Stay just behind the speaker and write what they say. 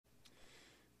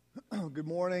Good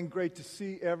morning. Great to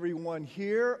see everyone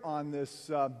here on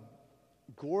this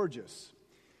gorgeous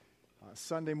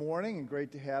Sunday morning, and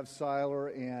great to have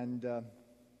Siler and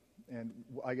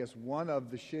I guess one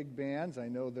of the Shig bands. I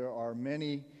know there are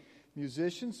many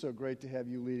musicians, so great to have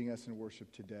you leading us in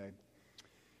worship today.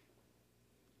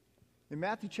 In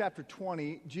Matthew chapter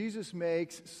 20, Jesus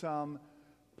makes some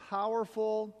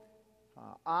powerful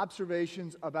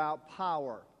observations about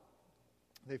power.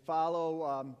 They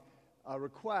follow a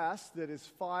request that is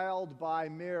filed by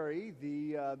Mary,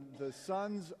 the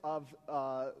sons of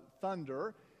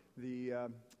thunder,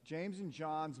 James and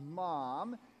John's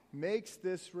mom, makes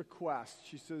this request.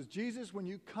 She says, Jesus, when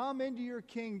you come into your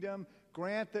kingdom,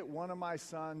 grant that one of my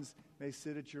sons may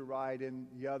sit at your right and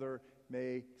the other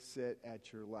may sit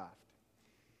at your left.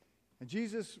 And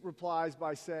Jesus replies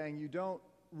by saying, you don't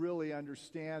really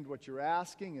understand what you're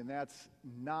asking, and that's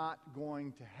not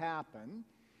going to happen.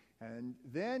 And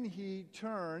then he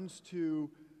turns to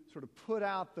sort of put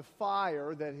out the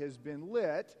fire that has been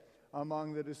lit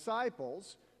among the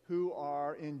disciples who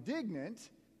are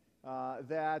indignant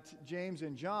that James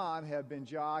and John have been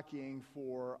jockeying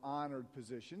for honored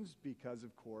positions because,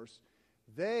 of course,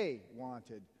 they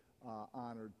wanted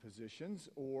honored positions,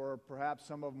 or perhaps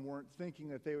some of them weren't thinking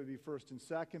that they would be first and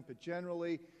second, but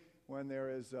generally when there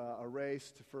is a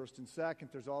race to first and second,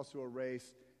 there's also a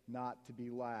race not to be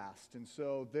last. And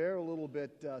so they're a little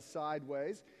bit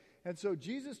sideways. And so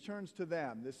Jesus turns to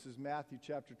them. This is Matthew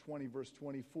chapter 20, verse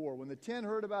 24. When the 10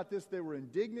 heard about this, they were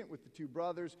indignant with the two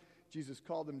brothers. Jesus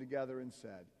called them together and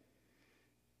said,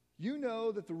 you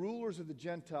know that the rulers of the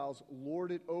Gentiles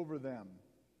lord it over them,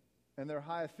 and their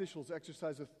high officials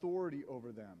exercise authority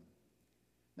over them.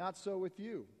 Not so with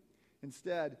you.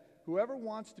 Instead, whoever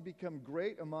wants to become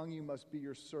great among you must be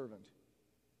your servant,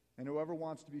 and whoever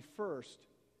wants to be first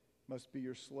must be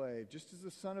your slave, just as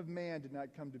the Son of Man did not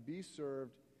come to be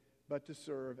served, but to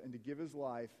serve and to give his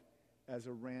life as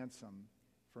a ransom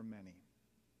for many.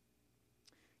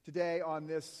 Today, on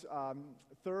this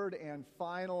third and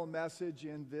final message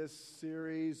in this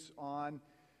series on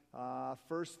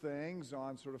first things,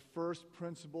 on sort of first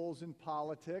principles in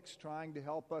politics, trying to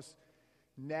help us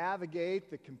navigate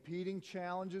the competing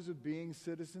challenges of being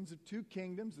citizens of two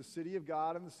kingdoms, the city of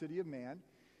God and the city of man,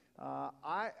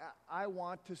 I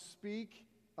want to speak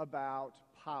about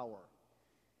power.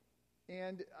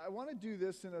 And I want to do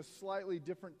this in a slightly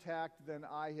different tact than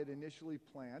I had initially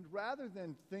planned. Rather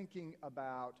than thinking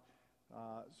about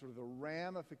sort of the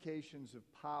ramifications of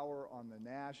power on the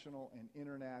national and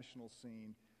international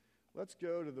scene, let's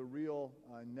go to the real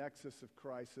nexus of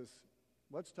crisis.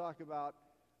 Let's talk about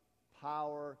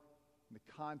power in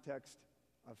the context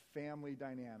of family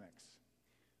dynamics.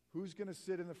 Who's going to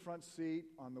sit in the front seat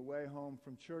on the way home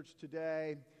from church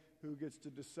today? Who gets to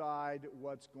decide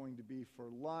what's going to be for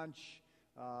lunch?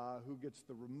 Who gets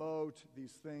the remote?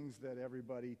 These things that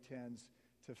everybody tends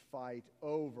to fight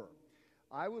over.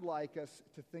 I would like us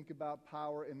to think about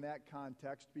power in that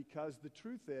context because the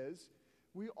truth is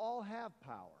we all have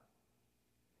power.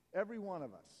 Every one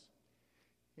of us.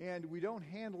 And we don't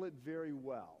handle it very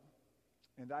well.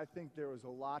 And I think there is a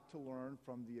lot to learn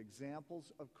from the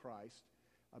examples of Christ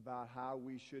about how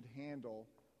we should handle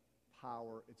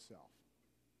power itself.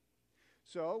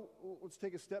 So let's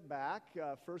take a step back.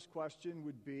 First question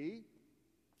would be,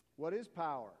 what is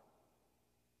power?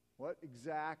 What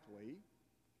exactly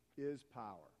is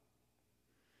power?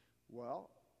 Well,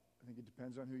 I think it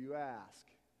depends on who you ask.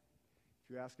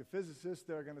 If you ask a physicist,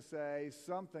 they're going to say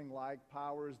something like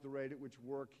power is the rate at which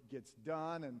work gets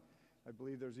done, and I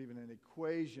believe there's even an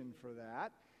equation for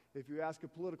that. If you ask a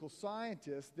political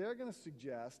scientist, they're going to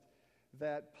suggest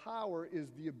that power is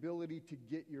the ability to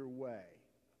get your way.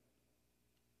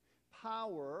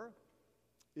 Power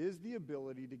is the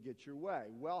ability to get your way.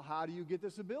 Well, how do you get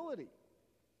this ability?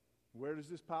 Where does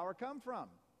this power come from?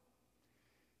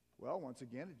 Well, once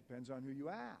again, it depends on who you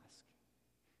ask.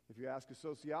 If you ask a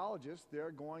sociologist,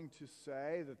 they're going to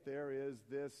say that there is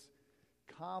this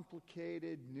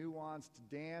complicated, nuanced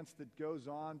dance that goes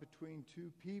on between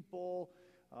two people.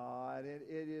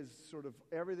 It is sort of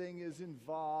everything is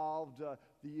involved,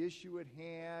 the issue at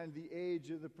hand, the age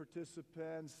of the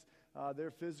participants,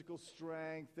 their physical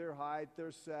strength, their height,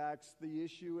 their sex, the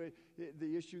issue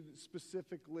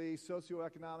specifically,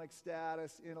 socioeconomic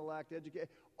status, intellect, education.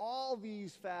 All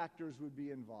these factors would be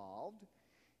involved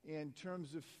in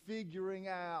terms of figuring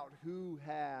out who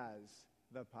has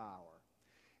the power.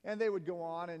 And they would go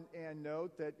on and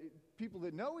note that people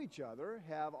that know each other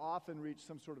have often reached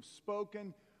some sort of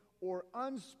spoken or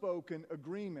unspoken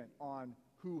agreement on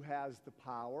who has the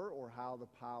power or how the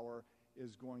power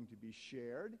is going to be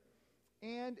shared.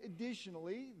 And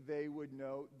additionally, they would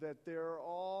note that there are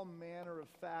all manner of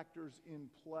factors in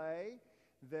play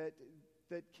that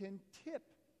can tip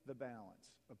the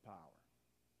balance of power.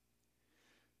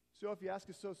 So if you ask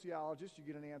a sociologist, you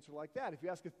get an answer like that. If you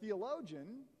ask a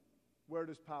theologian, where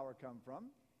does power come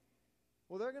from?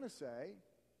 Well, they're going to say,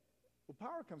 well,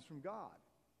 power comes from God.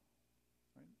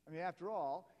 Right? I mean, after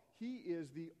all, he is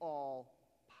the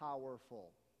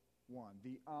all-powerful one,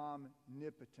 the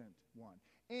omnipotent one.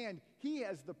 And he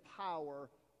has the power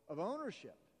of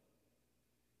ownership.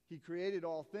 He created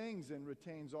all things and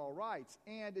retains all rights.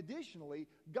 And additionally,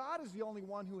 God is the only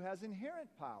one who has inherent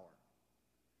power.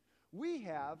 We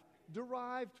have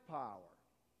derived power.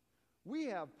 We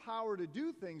have power to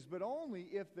do things, but only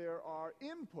if there are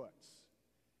inputs.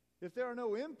 If there are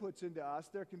no inputs into us,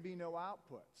 there can be no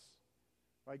outputs.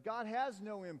 Right? God has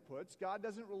no inputs. God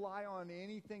doesn't rely on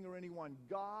anything or anyone.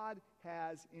 God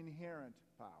has inherent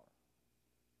power.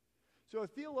 So a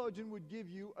theologian would give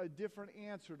you a different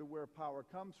answer to where power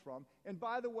comes from. And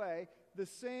by the way, the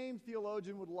same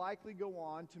theologian would likely go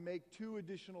on to make two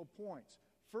additional points.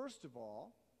 First of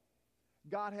all,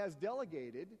 God has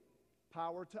delegated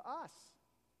power to us.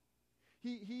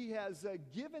 He has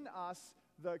given us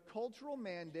the cultural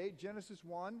mandate, Genesis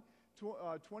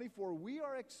 1:24. We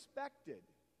are expected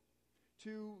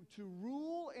to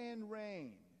rule and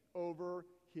reign over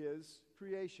his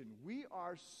creation. We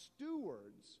are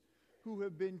stewards who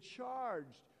have been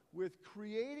charged with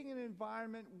creating an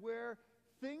environment where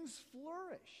things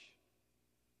flourish,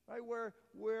 right?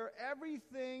 Where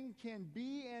everything can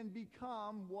be and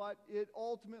become what it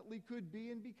ultimately could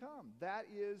be and become. That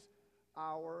is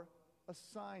our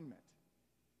assignment.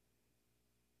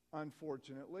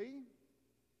 Unfortunately,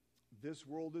 this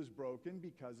world is broken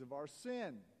because of our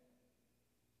sin.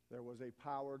 There was a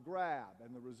power grab,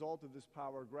 and the result of this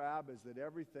power grab is that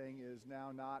everything is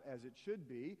now not as it should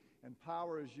be, and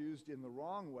power is used in the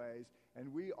wrong ways,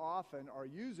 and we often are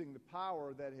using the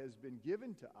power that has been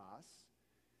given to us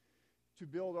to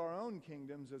build our own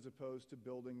kingdoms as opposed to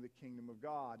building the kingdom of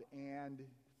God, and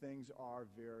things are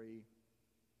very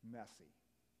messy.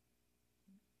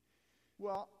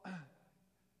 Well,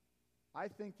 I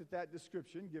think that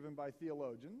description given by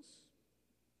theologians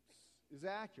is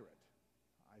accurate.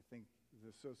 I think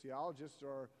the sociologists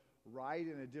are right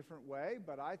in a different way,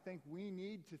 but I think we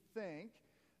need to think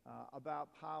about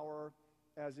power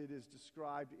as it is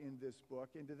described in this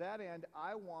book. And to that end,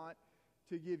 I want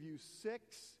to give you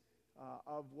 6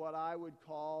 of what I would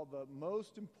call the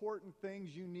most important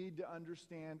things you need to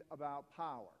understand about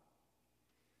power.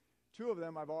 2 of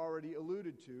them I've already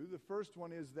alluded to. The first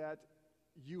one is that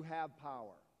you have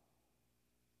power.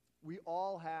 We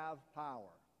all have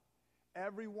power.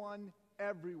 Everyone,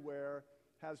 everywhere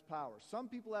has power. Some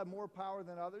people have more power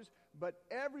than others, but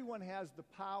everyone has the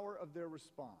power of their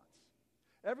response.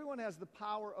 Everyone has the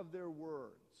power of their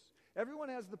words. Everyone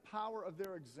has the power of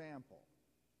their example.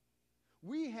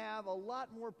 We have a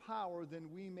lot more power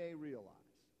than we may realize.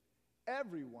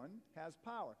 Everyone has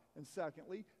power. And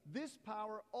secondly, this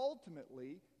power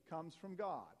ultimately comes from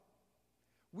God.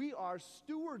 We are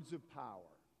stewards of power.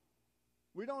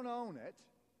 We don't own it.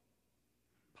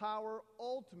 Power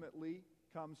ultimately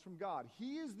comes from God.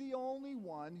 He is the only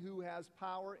one who has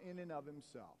power in and of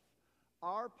himself.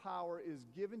 Our power is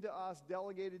given to us,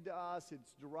 delegated to us.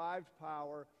 It's derived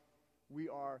power. We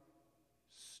are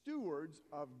stewards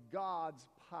of God's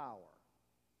power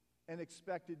and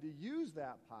expected to use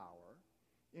that power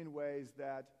in ways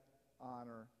that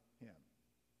honor him.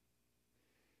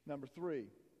 Number 3,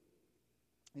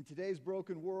 in today's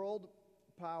broken world,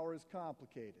 power is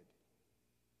complicated.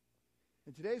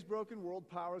 In today's broken world,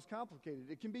 power is complicated.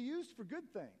 It can be used for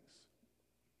good things.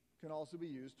 It can also be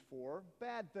used for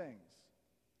bad things.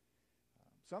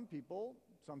 Some people,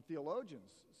 some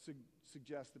theologians,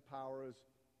 suggest that power is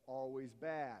always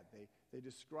bad. They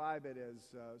describe it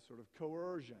as sort of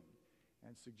coercion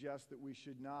and suggest that we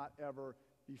should not ever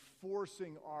be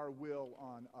forcing our will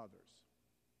on others.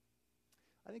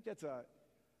 I think that's a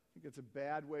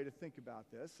bad way to think about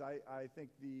this. I think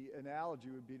the analogy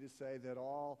would be to say that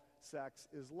all sex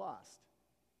is lust.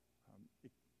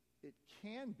 It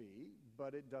can be,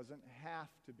 but it doesn't have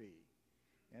to be.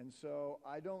 And so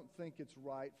I don't think it's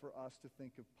right for us to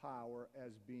think of power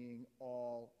as being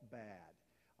all bad.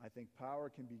 I think power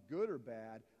can be good or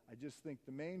bad. I just think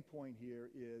the main point here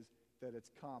is that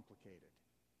it's complicated.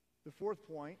 The 4th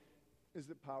point is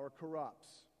that power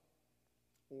corrupts,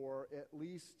 or at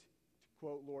least, to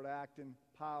quote Lord Acton,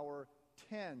 power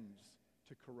tends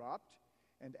to corrupt,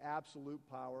 and absolute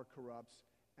power corrupts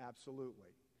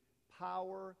absolutely.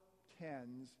 Power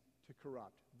tends to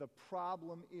corrupt. The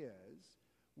problem is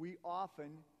we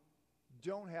often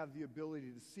don't have the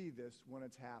ability to see this when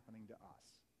it's happening to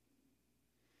us.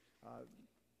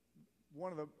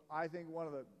 I think one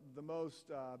of the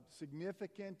most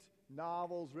significant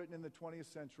novels written in the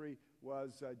 20th century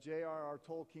was J.R.R.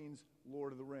 Tolkien's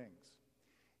Lord of the Rings.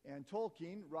 And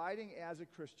Tolkien, writing as a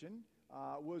Christian,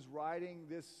 was writing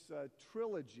this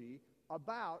trilogy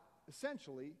about,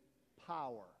 essentially,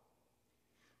 power.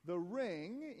 The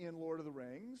ring in Lord of the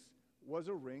Rings was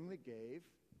a ring that gave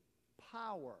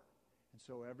power. And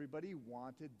so everybody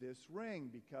wanted this ring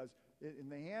because in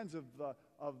the hands of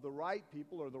the right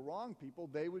people or the wrong people,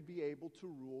 they would be able to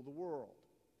rule the world.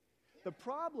 The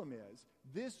problem is,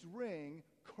 this ring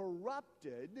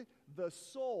corrupted the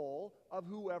soul of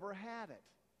whoever had it.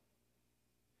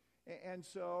 And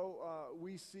so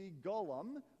we see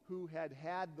Gollum, who had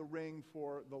the ring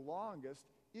for the longest,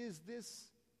 is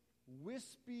this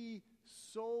wispy,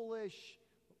 soulish,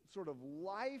 sort of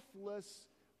lifeless,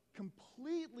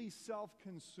 completely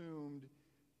self-consumed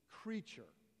creature.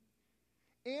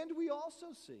 And we also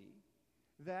see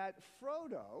that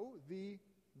Frodo, the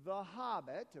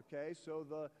hobbit, okay, so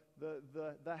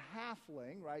the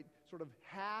halfling, right, sort of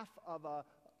half of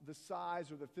the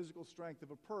size or the physical strength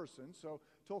of a person. So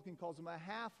Tolkien calls him a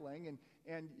halfling,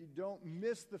 and you don't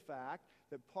miss the fact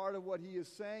that part of what he is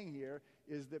saying here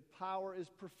is that power is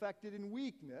perfected in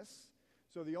weakness.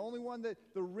 So the only one that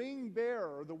the ring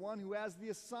bearer, the one who has the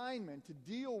assignment to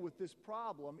deal with this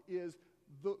problem is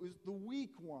the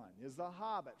weak one, is the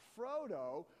hobbit.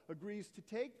 Frodo agrees to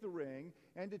take the ring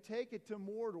and to take it to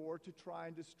Mordor to try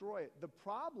and destroy it. The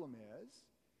problem is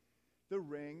the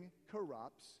ring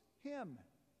corrupts him.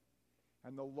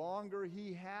 And the longer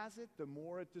he has it, the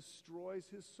more it destroys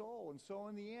his soul. And so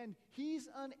in the end, he's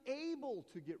unable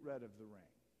to get rid of the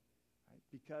ring, right?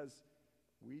 Because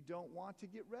we don't want to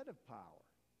get rid of power.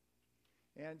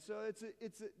 And so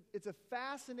it's a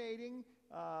fascinating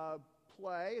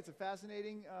play. It's a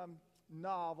fascinating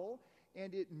novel.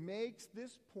 And it makes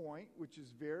this point, which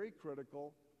is very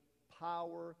critical: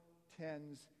 power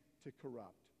tends to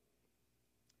corrupt.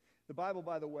 The Bible,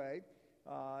 by the way,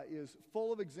 is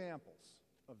full of examples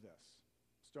of this,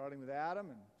 starting with Adam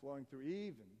and flowing through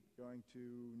Eve and going to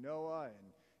Noah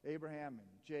and Abraham and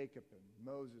Jacob and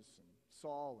Moses and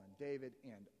Saul and David,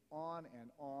 and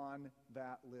on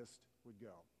that list would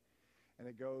go. And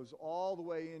it goes all the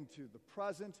way into the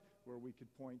present, where we could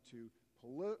point to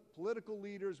political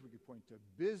leaders, we could point to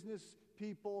business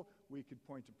people, we could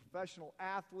point to professional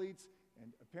athletes,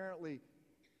 and apparently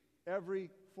every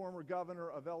former governor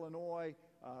of Illinois.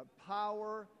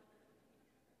 Power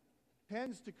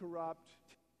tends to corrupt,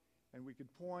 and we could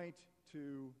point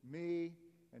to me,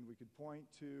 and we could point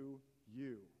to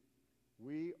you.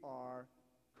 We are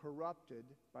corrupted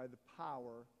by the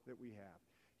power that we have.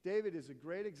 David is a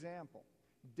great example.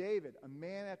 David, a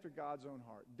man after God's own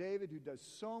heart. David, who does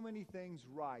so many things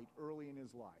right early in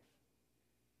his life.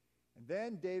 And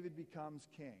then David becomes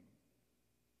king.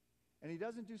 And he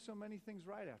doesn't do so many things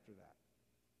right after that.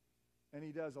 And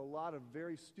he does a lot of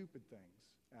very stupid things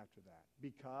after that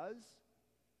because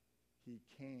he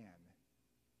can.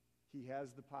 He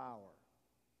has the power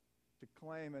to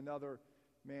claim another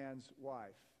man's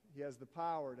wife. He has the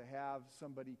power to have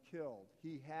somebody killed.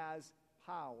 He has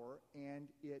power, and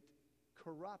it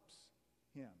corrupts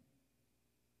him.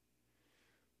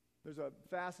 There's a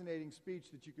fascinating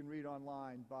speech that you can read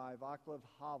online by Václav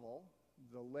Havel,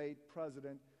 the late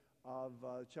president of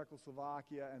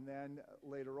Czechoslovakia, and then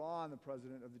later on the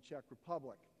president of the Czech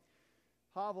Republic.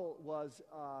 Havel was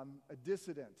a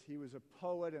dissident. He was a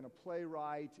poet and a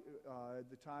playwright at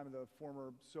the time of the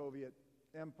former Soviet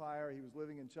Empire. He was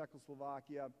living in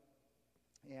Czechoslovakia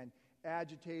and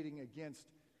agitating against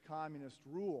communist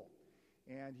rule.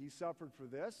 And he suffered for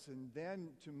this, and then,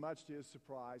 much to his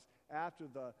surprise, after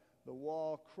the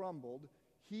wall crumbled,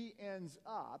 he ends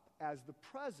up as the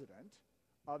president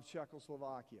of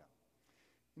Czechoslovakia.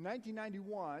 In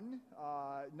 1991,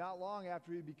 not long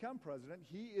after he became president,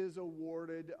 he is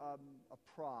awarded a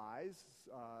prize,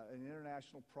 an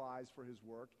international prize for his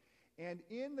work. And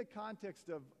in the context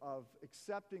of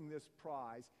accepting this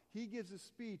prize, he gives a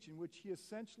speech in which he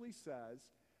essentially says,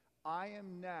 "I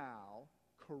am now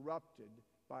corrupted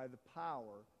by the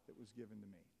power that was given to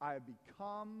me. I have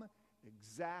become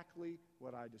exactly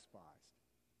what I despised.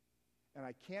 And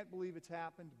I can't believe it's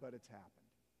happened, but it's happened."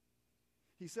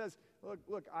 He says,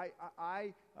 look,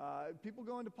 people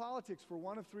go into politics for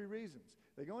one of three reasons.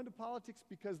 They go into politics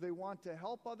because they want to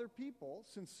help other people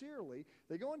sincerely.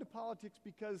 They go into politics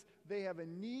because they have a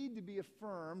need to be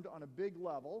affirmed on a big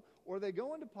level, or they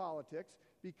go into politics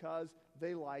because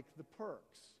they like the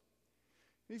perks.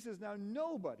 He says, now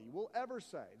nobody will ever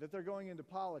say that they're going into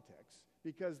politics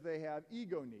because they have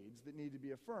ego needs that need to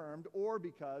be affirmed, or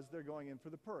because they're going in for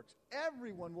the perks.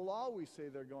 Everyone will always say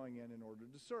they're going in order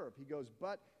to serve. He goes,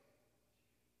 but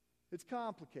it's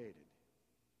complicated.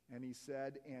 And he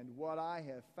said, and what I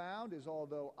have found is,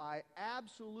 although I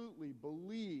absolutely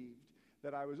believed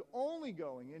that I was only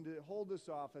going in to hold this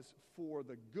office for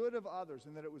the good of others,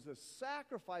 and that it was a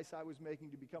sacrifice I was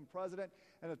making to become president,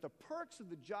 and that the perks of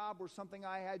the job were something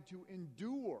I had to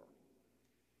endure,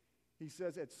 he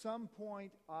says, at some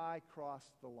point I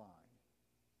crossed the line.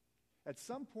 At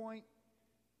some point,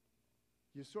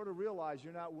 you sort of realize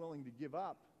you're not willing to give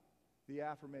up the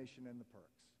affirmation and the perks.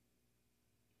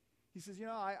 He says,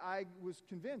 I was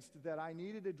convinced that I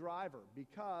needed a driver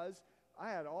because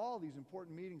I had all these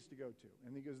important meetings to go to.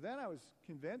 And he goes, then I was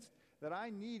convinced that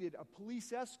I needed a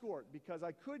police escort because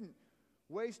I couldn't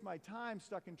waste my time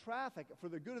stuck in traffic. For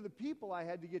the good of the people, I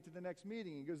had to get to the next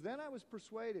meeting. He goes, then I was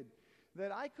persuaded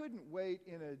that I couldn't wait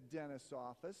in a dentist's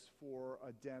office for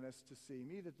a dentist to see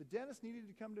me, that the dentist needed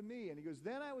to come to me. And he goes,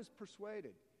 then I was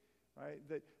persuaded, right,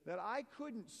 that I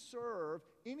couldn't serve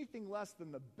anything less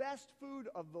than the best food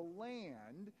of the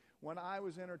land when I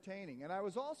was entertaining. And I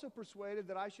was also persuaded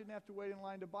that I shouldn't have to wait in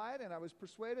line to buy it, and I was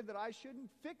persuaded that I shouldn't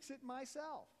fix it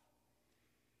myself.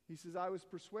 He says, I was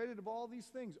persuaded of all these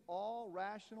things, all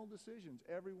rational decisions,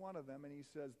 every one of them. And he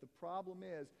says, the problem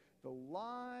is, the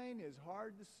line is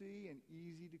hard to see and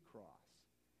easy to cross.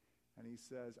 And he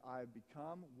says, I've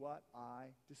become what I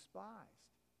despised.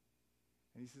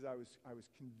 And he says, I was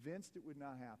convinced it would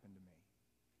not happen to me.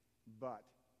 But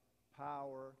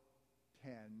power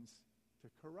tends to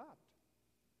corrupt.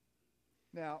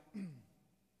 Now,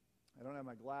 I don't have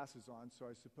my glasses on, so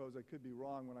I suppose I could be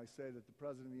wrong when I say that the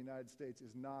President of the United States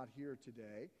is not here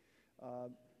today.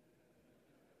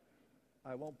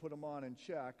 I won't put them on and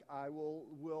check. I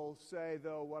will say,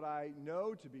 though, what I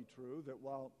know to be true, that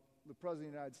while the President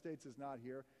of the United States is not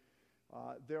here,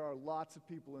 there are lots of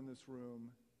people in this room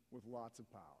with lots of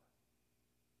power.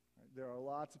 Right? There are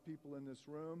lots of people in this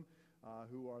room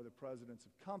who are the presidents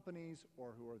of companies,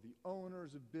 or who are the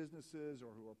owners of businesses, or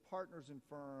who are partners in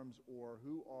firms, or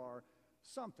who are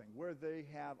something where they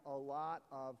have a lot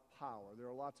of power. There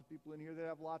are lots of people in here that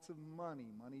have lots of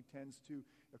money. Money tends to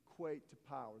equate to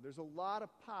power. There's a lot of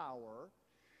power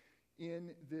in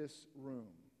this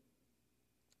room.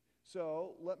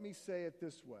 So let me say it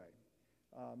this way.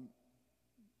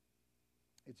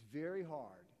 It's very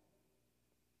hard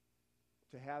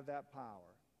to have that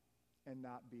power and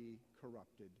not be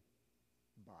corrupted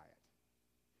by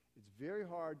it. It's very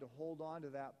hard to hold on to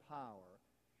that power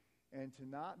and to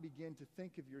not begin to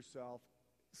think of yourself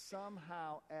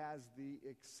somehow as the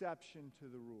exception to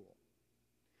the rule.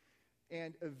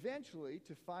 And eventually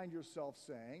to find yourself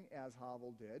saying, as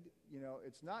Havel did,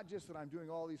 it's not just that I'm doing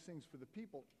all these things for the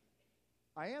people.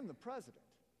 I am the president,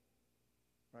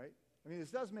 right? I mean,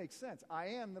 this does make sense. I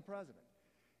am the president.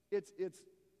 It's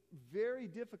very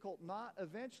difficult not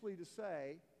eventually to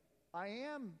say, I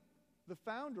am the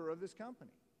founder of this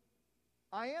company.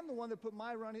 I am the one that put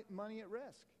my money at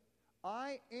risk.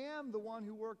 I am the one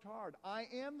who worked hard. I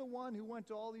am the one who went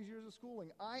to all these years of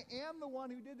schooling. I am the one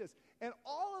who did this. And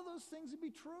all of those things would be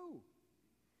true.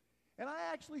 And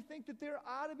I actually think that there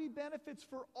ought to be benefits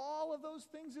for all of those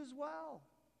things as well.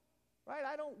 Right?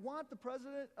 I don't want the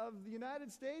President of the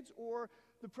United States or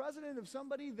the president of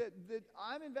somebody that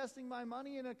I'm investing my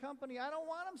money in a company. I don't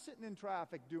want them sitting in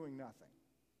traffic doing nothing.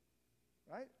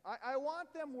 Right? I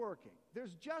want them working.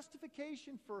 There's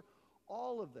justification for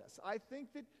all of this. I think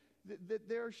that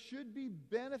there should be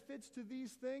benefits to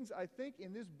these things. I think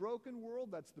in this broken world,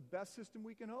 that's the best system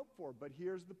we can hope for. But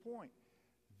here's the point.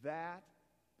 That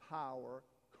power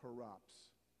corrupts.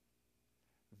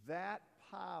 That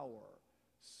power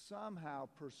somehow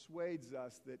persuades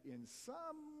us that in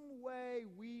some way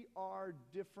we are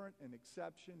different, an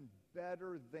exception,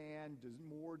 better than,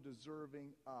 more deserving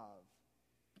of.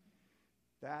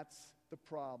 That's the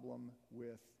problem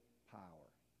with power.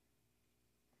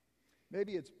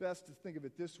 Maybe it's best to think of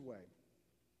it this way.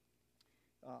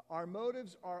 Our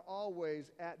motives are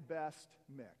always, at best,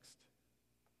 mixed.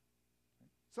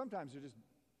 Sometimes they're just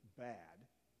bad.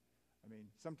 I mean,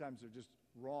 sometimes they're just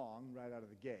wrong right out of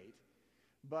the gate.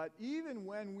 But even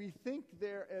when we think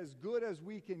they're as good as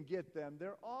we can get them,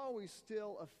 they're always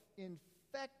still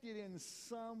infected in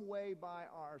some way by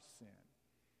our sin.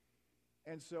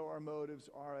 And so our motives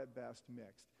are at best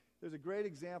mixed. There's a great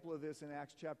example of this in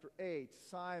Acts chapter 8.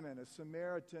 Simon, a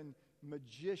Samaritan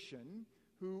magician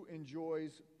who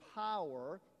enjoys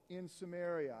power in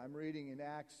Samaria. I'm reading in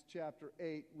Acts chapter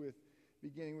 8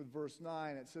 beginning with verse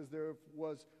 9. It says, there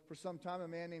was for some time a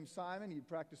man named Simon. He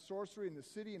practiced sorcery in the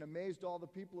city and amazed all the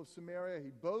people of Samaria.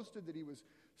 He boasted that he was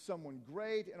someone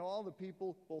great, and all the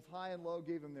people, both high and low,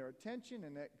 gave him their attention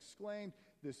and exclaimed,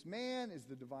 "This man is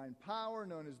the divine power,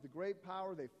 known as the great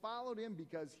power." They followed him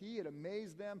because he had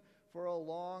amazed them for a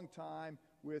long time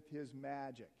with his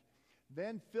magic.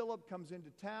 Then Philip comes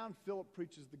into town. Philip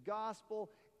preaches the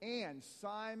gospel, and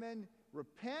Simon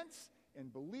repents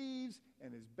and believes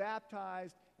and is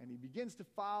baptized, and he begins to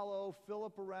follow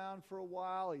Philip around for a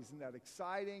while. He's in that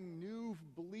exciting new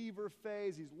believer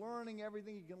phase. He's learning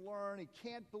everything he can learn. He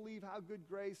can't believe how good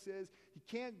grace is. He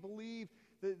can't believe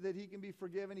that he can be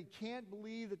forgiven. He can't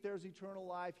believe that there's eternal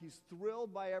life. He's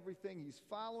thrilled by everything. He's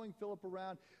following Philip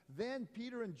around. Then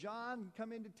Peter and John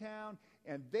come into town,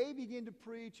 and they begin to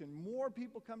preach, and more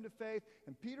people come to faith.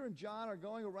 And Peter and John are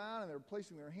going around, and they're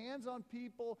placing their hands on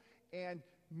people, and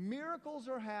miracles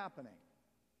are happening.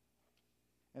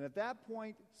 And at that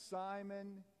point,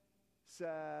 Simon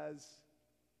says,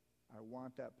 "I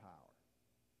want that power."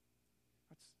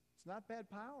 It's not bad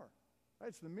power. Right?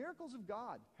 It's the miracles of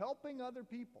God, helping other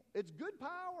people. It's good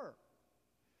power.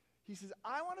 He says,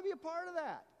 "I want to be a part of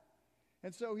that."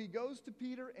 And so he goes to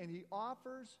Peter and he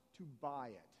offers to buy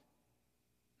it.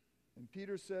 And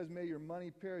Peter says, "May your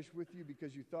money perish with you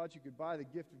because you thought you could buy the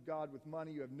gift of God with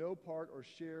money. You have no part or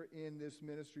share in this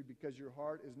ministry because your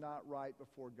heart is not right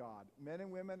before God." Men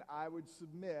and women, I would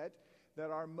submit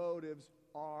that our motives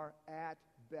are at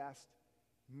best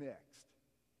mixed.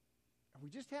 And we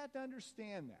just have to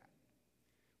understand that.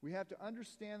 We have to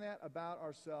understand that about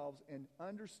ourselves and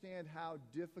understand how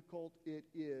difficult it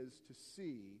is to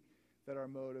see that our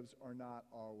motives are not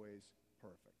always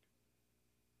perfect.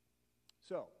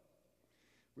 So,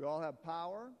 we all have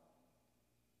power.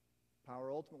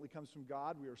 Power ultimately comes from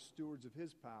God. We are stewards of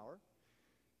his power.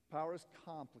 Power is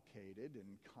complicated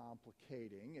and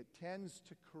complicating. It tends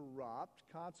to corrupt.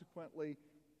 Consequently,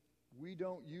 we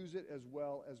don't use it as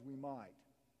well as we might.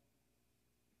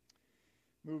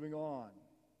 Moving on.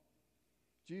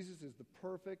 Jesus is the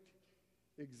perfect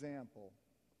example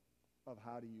of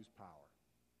how to use power.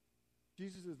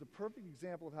 Jesus is the perfect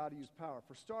example of how to use power.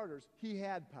 For starters, he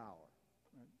had power.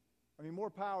 Right? I mean, more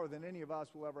power than any of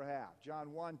us will ever have.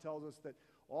 John 1 tells us that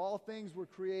all things were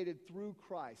created through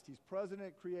Christ. He's present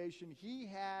at creation. He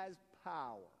has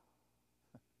power.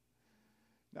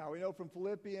 Now, we know from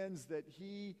Philippians that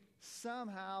he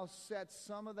somehow sets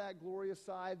some of that glory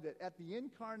aside, that at the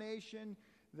incarnation,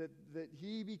 that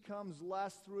he becomes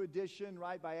less through addition,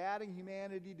 right? By adding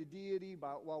humanity to deity,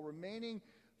 while remaining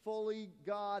fully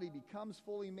God, he becomes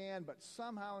fully man, but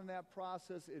somehow in that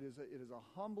process, it is a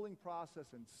humbling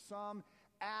process, and some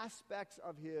aspects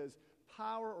of his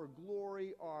power or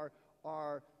glory are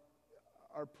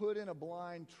put in a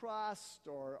blind trust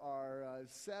or are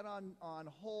set on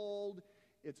hold.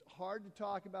 It's hard to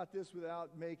talk about this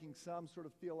without making some sort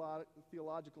of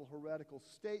theological heretical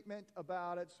statement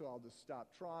about it, so I'll just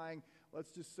stop trying.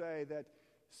 Let's just say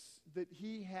that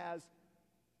he has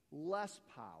less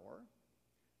power,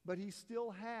 but he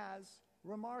still has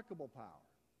remarkable power.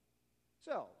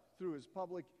 So, through his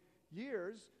public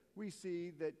years, we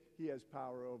see that he has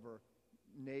power over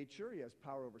nature, he has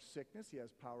power over sickness, he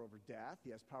has power over death,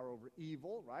 he has power over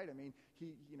evil, right? I mean,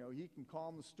 he can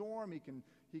calm the storm, he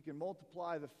can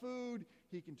multiply the food,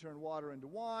 he can turn water into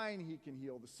wine, he can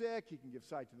heal the sick, he can give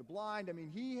sight to the blind. I mean,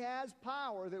 he has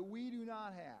power that we do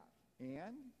not have.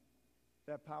 And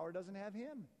that power doesn't have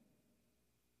him.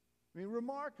 I mean,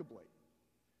 remarkably,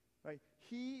 right?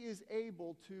 He is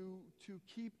able to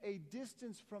keep a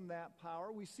distance from that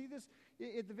power. We see this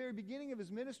at the very beginning of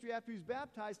his ministry. After he's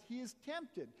baptized, he is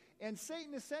tempted, and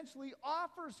Satan essentially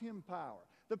offers him power.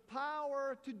 The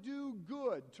power to do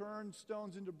good, turn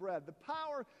stones into bread. The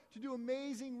power to do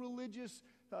amazing religious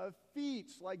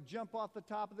feats like jump off the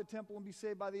top of the temple and be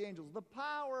saved by the angels. The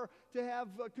power to have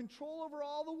control over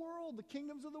all the world, the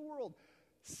kingdoms of the world.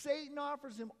 Satan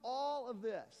offers him all of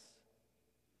this.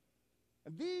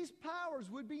 And these powers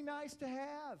would be nice to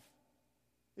have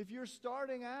if you're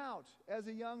starting out as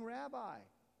a young rabbi.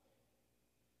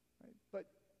 Right? But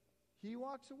he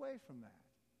walks away from that.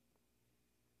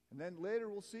 And then later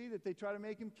we'll see that they try to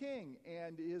make him king,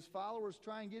 and his followers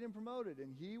try and get him promoted,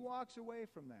 and he walks away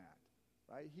from that.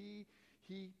 Right? He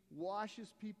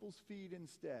washes people's feet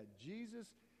instead. Jesus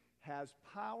has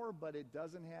power, but it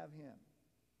doesn't have him.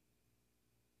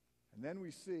 And then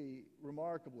we see,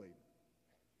 remarkably,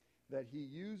 that he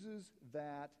uses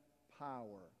that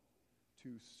power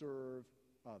to serve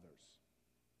others.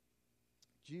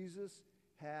 Jesus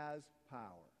has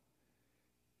power.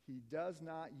 He does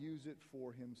not use it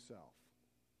for himself.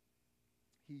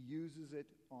 He uses it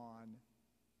on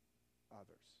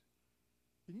others.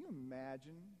 Can you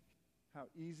imagine how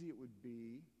easy it would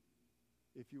be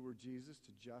if you were Jesus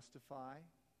to justify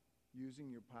using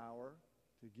your power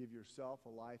to give yourself a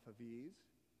life of ease?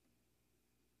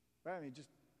 Right? I mean, just,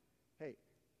 hey,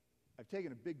 I've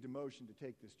taken a big demotion to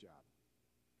take this job.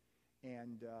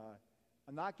 And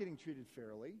I'm not getting treated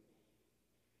fairly.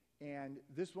 And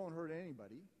this won't hurt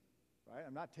anybody. Right?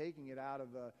 I'm not taking it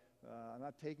I'm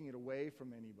not taking it away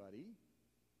from anybody.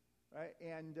 Right?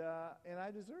 And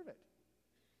I deserve it.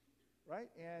 Right?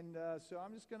 And so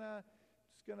I'm just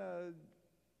gonna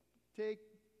take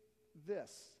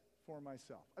this for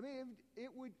myself. I mean,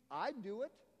 I'd do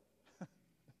it.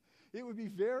 It would be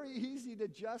very easy to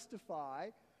justify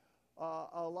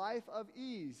a life of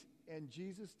ease, and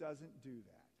Jesus doesn't do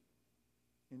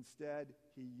that. Instead,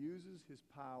 he uses his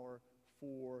power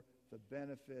for the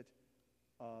benefit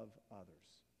of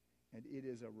others. And it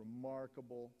is a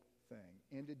remarkable thing.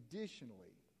 And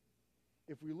additionally,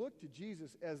 if we look to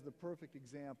Jesus as the perfect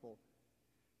example,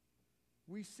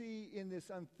 we see in this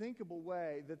unthinkable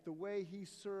way that the way he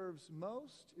serves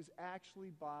most is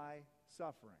actually by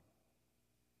suffering.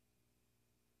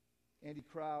 Andy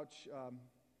Crouch,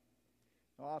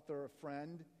 author, a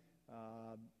friend,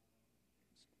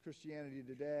 Christianity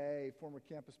Today, former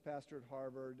campus pastor at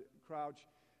Harvard. Crouch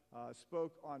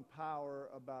spoke on power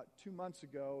about 2 months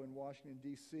ago in Washington,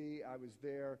 D.C. I was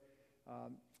there.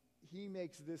 He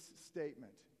makes this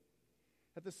statement.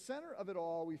 At the center of it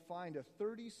all, we find a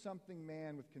 30-something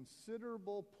man with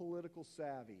considerable political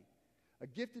savvy, a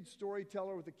gifted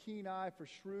storyteller with a keen eye for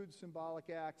shrewd symbolic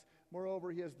acts.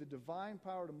 Moreover, he has the divine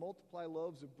power to multiply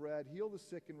loaves of bread, heal the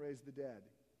sick, and raise the dead.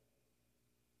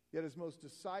 Yet his most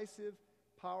decisive,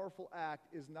 powerful act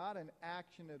is not an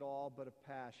action at all, but a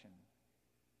passion.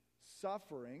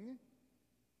 Suffering,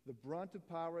 the brunt of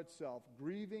power itself,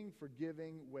 grieving,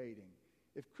 forgiving, waiting.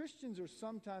 If Christians are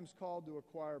sometimes called to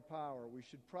acquire power, we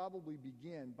should probably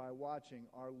begin by watching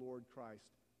our Lord Christ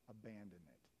abandon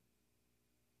it.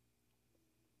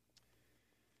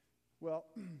 Well,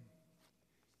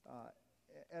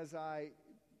 as I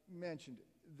mentioned,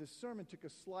 the sermon took a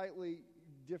slightly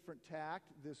different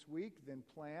tact this week than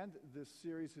planned. This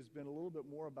series has been a little bit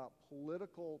more about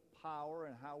political power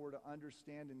and how we're to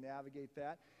understand and navigate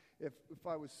that. If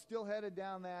I was still headed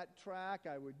down that track,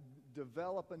 I would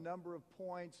develop a number of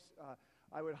points.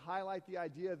 I would highlight the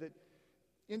idea that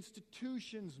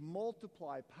institutions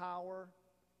multiply power,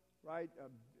 right?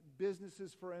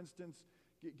 Businesses, for instance,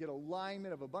 get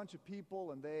alignment of a bunch of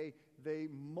people, and they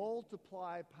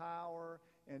multiply power,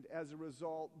 and as a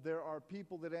result, there are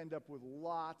people that end up with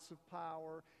lots of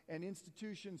power, and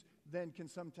institutions then can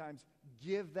sometimes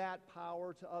give that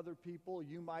power to other people.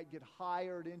 You might get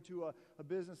hired into a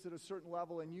business at a certain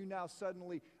level, and you now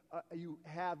suddenly,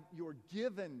 you're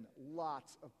given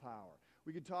lots of power.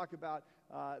 We could talk about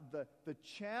the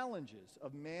challenges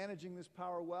of managing this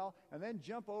power well, and then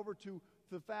jump over to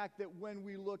the fact that when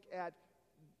we look at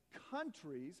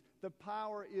countries, the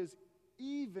power is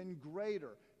even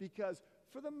greater, because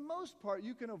for the most part,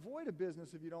 you can avoid a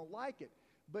business if you don't like it,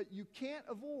 but you can't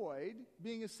avoid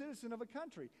being a citizen of a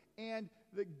country. And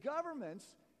the governments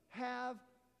have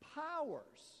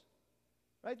powers,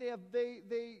 right?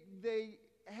 They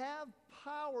have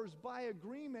powers by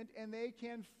agreement, and they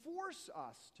can force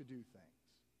us to do things.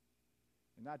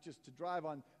 And not just to drive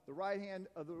on the right hand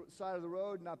of the side of the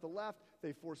road, not the left.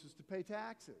 They force us to pay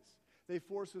taxes. They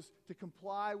force us to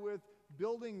comply with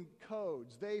building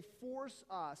codes. They force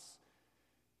us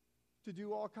to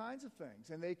do all kinds of things.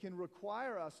 And they can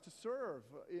require us to serve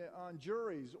on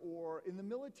juries or in the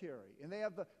military. And they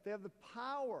have the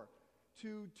power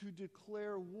to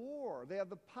declare war. They have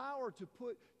the power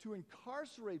to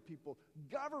incarcerate people.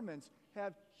 Governments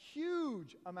have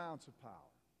huge amounts of power.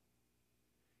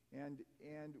 And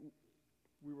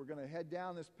we were going to head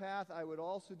down this path. I would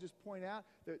also just point out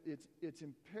that it's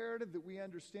imperative that we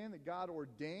understand that God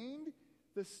ordained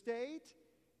the state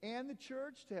and the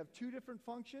church to have two different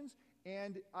functions.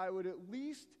 And I would at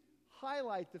least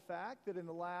highlight the fact that in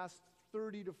the last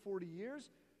 30 to 40 years,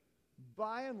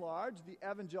 by and large, the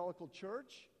evangelical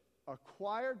church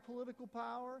acquired political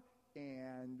power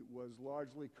and was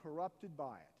largely corrupted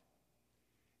by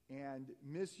it, and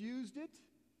misused it,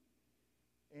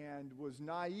 and was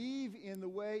naive in the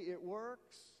way it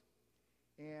works,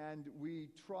 and we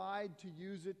tried to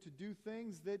use it to do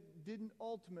things that didn't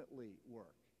ultimately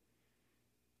work.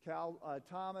 Cal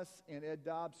Thomas and Ed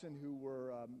Dobson, who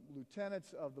were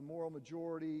lieutenants of the Moral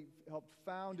Majority, helped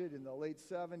found it in the late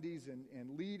 70s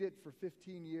and lead it for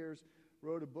 15 years,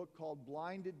 wrote a book called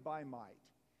Blinded by Might.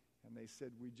 And they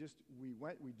said, we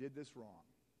did this wrong.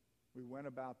 We went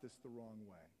about this the wrong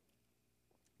way.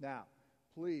 Now,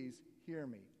 please hear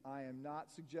me. I am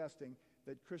not suggesting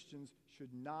that Christians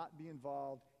should not be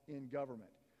involved in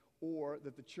government or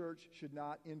that the church should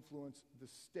not influence the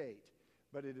state.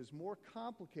 But it is more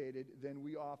complicated than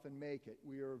we often make it.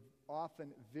 We are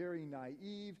often very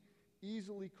naive,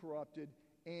 easily corrupted,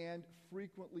 and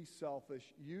frequently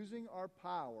selfish, using our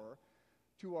power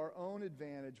to our own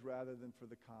advantage rather than for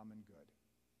the common good.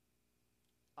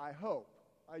 I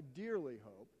dearly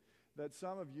hope, that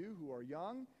some of you who are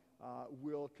young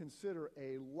will consider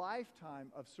a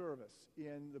lifetime of service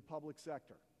in the public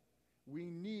sector. We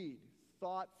need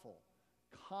thoughtful,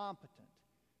 competent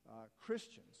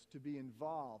Christians to be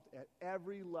involved at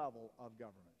every level of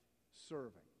government,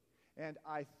 serving. And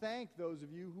I thank those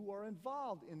of you who are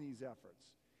involved in these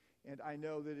efforts. And I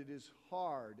know that it is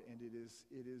hard and it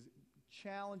is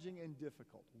challenging and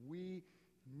difficult. We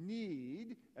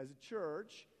need, as a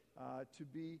church, to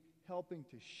be helping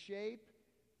to shape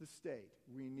the state.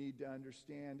 We need to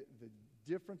understand the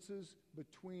differences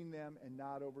between them and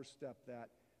not overstep that.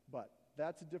 But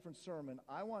that's a different sermon.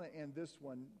 I want to end this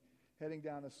one heading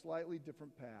down a slightly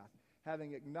different path.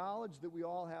 Having acknowledged that we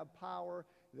all have power,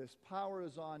 this power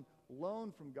is on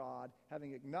loan from God,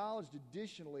 having acknowledged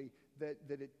additionally that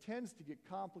it tends to get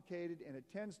complicated and it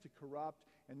tends to corrupt,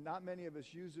 and not many of us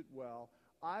use it well,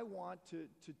 I want to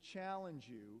challenge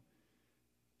you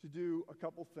to do a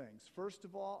couple things. First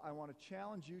of all, I want to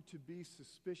challenge you to be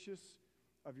suspicious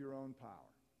of your own power.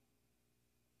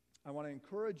 I want to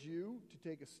encourage you to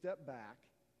take a step back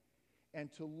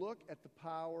and to look at the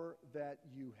power that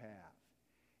you have,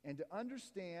 and to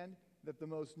understand that the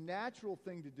most natural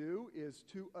thing to do is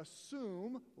to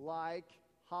assume, like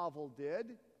Havel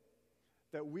did,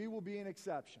 that we will be an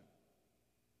exception,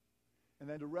 and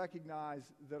then to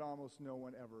recognize that almost no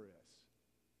one ever is.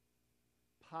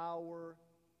 Power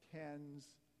tends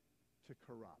to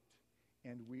corrupt,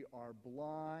 and we are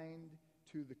blind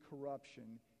to the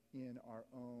corruption in our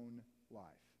own life.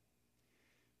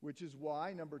 Which is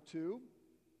why, number 2,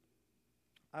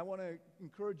 I want to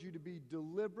encourage you to be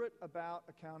deliberate about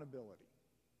accountability.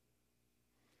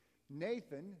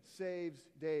 Nathan saves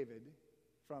David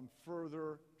from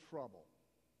further trouble.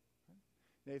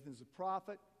 Nathan's a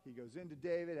prophet. He goes into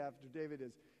David after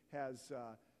David has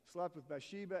slept with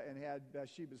Bathsheba and had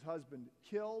Bathsheba's husband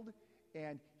killed.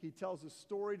 And he tells a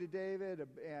story to David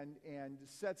and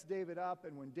sets David up.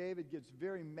 And when David gets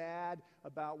very mad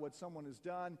about what someone has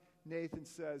done, Nathan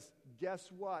says,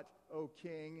 "Guess what, O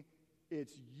king?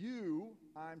 It's you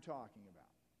I'm talking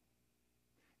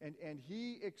about." And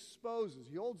he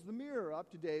holds the mirror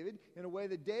up to David in a way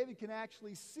that David can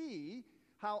actually see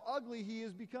how ugly he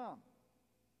has become.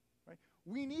 Right?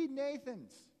 We need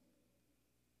Nathans.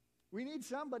 We need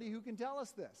somebody who can tell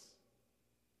us this.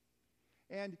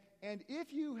 And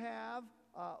if you have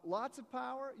lots of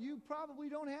power, you probably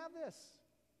don't have this.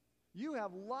 You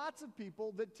have lots of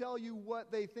people that tell you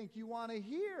what they think you want to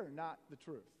hear, not the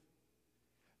truth.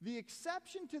 The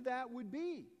exception to that would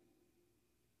be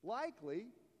likely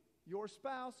your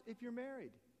spouse if you're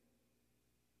married.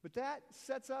 But that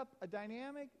sets up a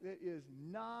dynamic that is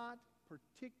not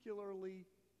particularly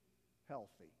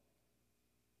healthy.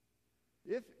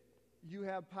 If you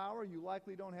have power, you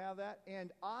likely don't have that,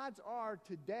 and odds are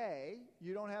today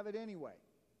you don't have it anyway.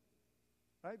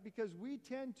 Right? Because we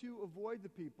tend to avoid the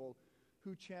people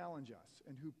who challenge us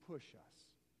and who push us.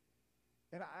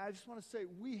 And I just want to say,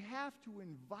 we have to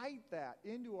invite that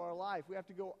into our life. We have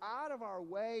to go out of our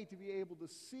way to be able to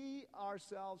see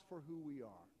ourselves for who we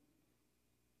are.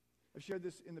 I've shared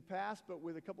this in the past, but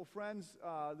with a couple friends,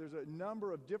 there's a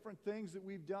number of different things that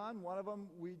we've done. One of them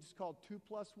we just called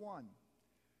 2+1.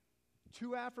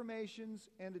 2 affirmations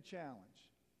and a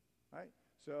challenge. Right?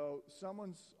 So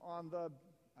someone's on the,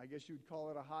 I guess you would call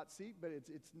it a hot seat, but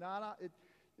it's not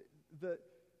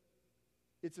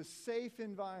it's a safe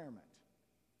environment.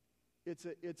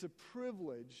 It's a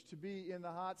privilege to be in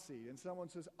the hot seat. And someone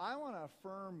says, "I want to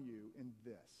affirm you in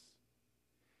this.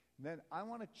 And then I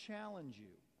want to challenge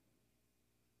you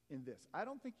in this. I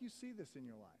don't think you see this in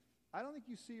your life. I don't think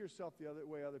you see yourself the other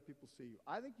way other people see you.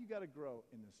 I think you got to grow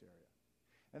in this area.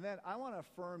 And then I want to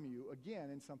affirm you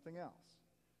again in something else."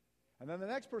 And then the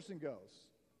next person goes,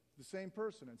 the same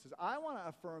person, and says, "I want to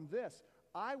affirm this.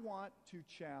 I want to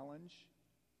challenge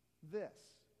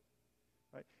this."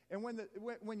 Right? And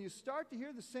when you start to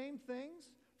hear the same things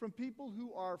from people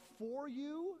who are for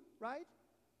you, right?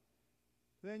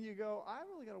 Then you go, "I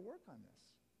really got to work on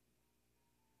this."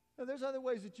 Now, there's other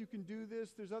ways that you can do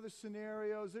this. There's other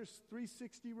scenarios. There's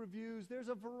 360 reviews. There's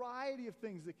a variety of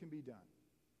things that can be done.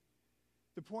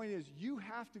 The point is, you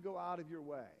have to go out of your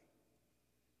way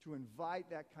to invite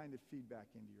that kind of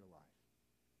feedback into your life.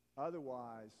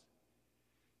 Otherwise,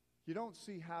 you don't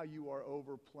see how you are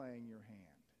overplaying your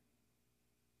hand.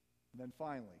 And then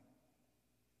finally,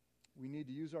 We need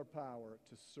to use our power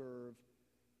to serve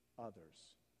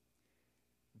others.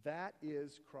 That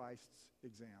is Christ's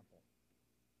example.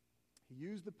 He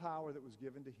used the power that was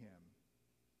given to him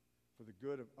for the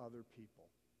good of other people.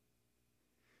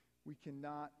 We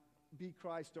cannot be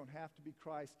Christ, don't have to be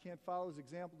Christ, can't follow his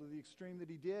example to the extreme that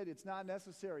he did. It's not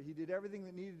necessary. He did everything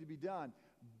that needed to be done.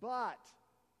 But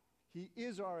he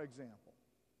is our example.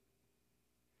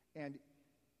 And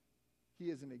he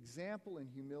is an example in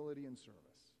humility and service.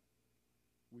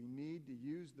 We need to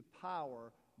use the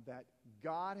power that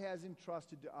God has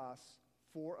entrusted to us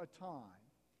for a time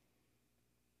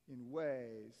in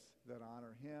ways that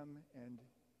honor him and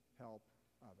help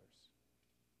others.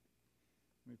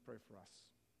 Let me pray for us.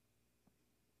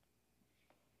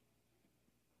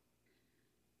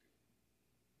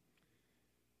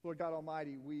 Lord God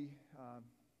Almighty, we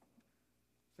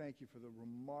thank you for the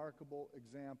remarkable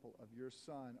example of your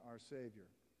Son, our Savior,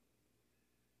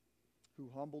 who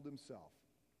humbled himself,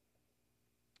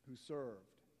 who served,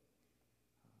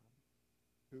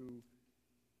 who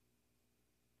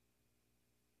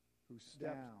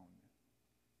stepped down,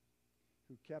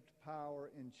 who kept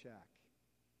power in check,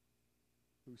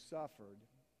 who suffered.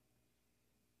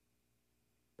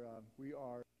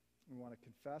 We want to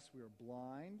confess we are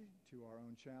blind to our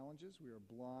own challenges. We are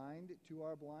blind to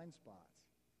our blind spots.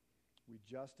 We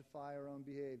justify our own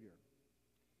behavior.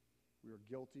 We are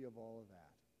guilty of all of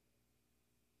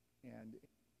that. And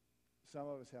some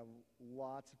of us have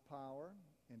lots of power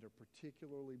and are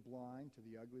particularly blind to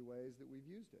the ugly ways that we've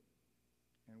used it.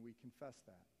 And we confess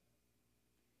that.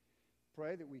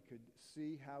 Pray that we could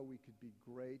see how we could be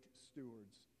great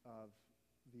stewards of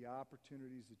the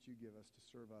opportunities that you give us to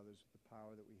serve others with the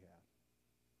power that we have.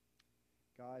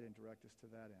 Guide and direct us to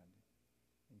that end.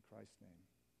 In Christ's name,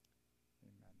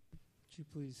 amen. Would you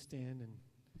please stand and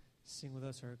sing with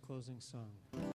us our closing song?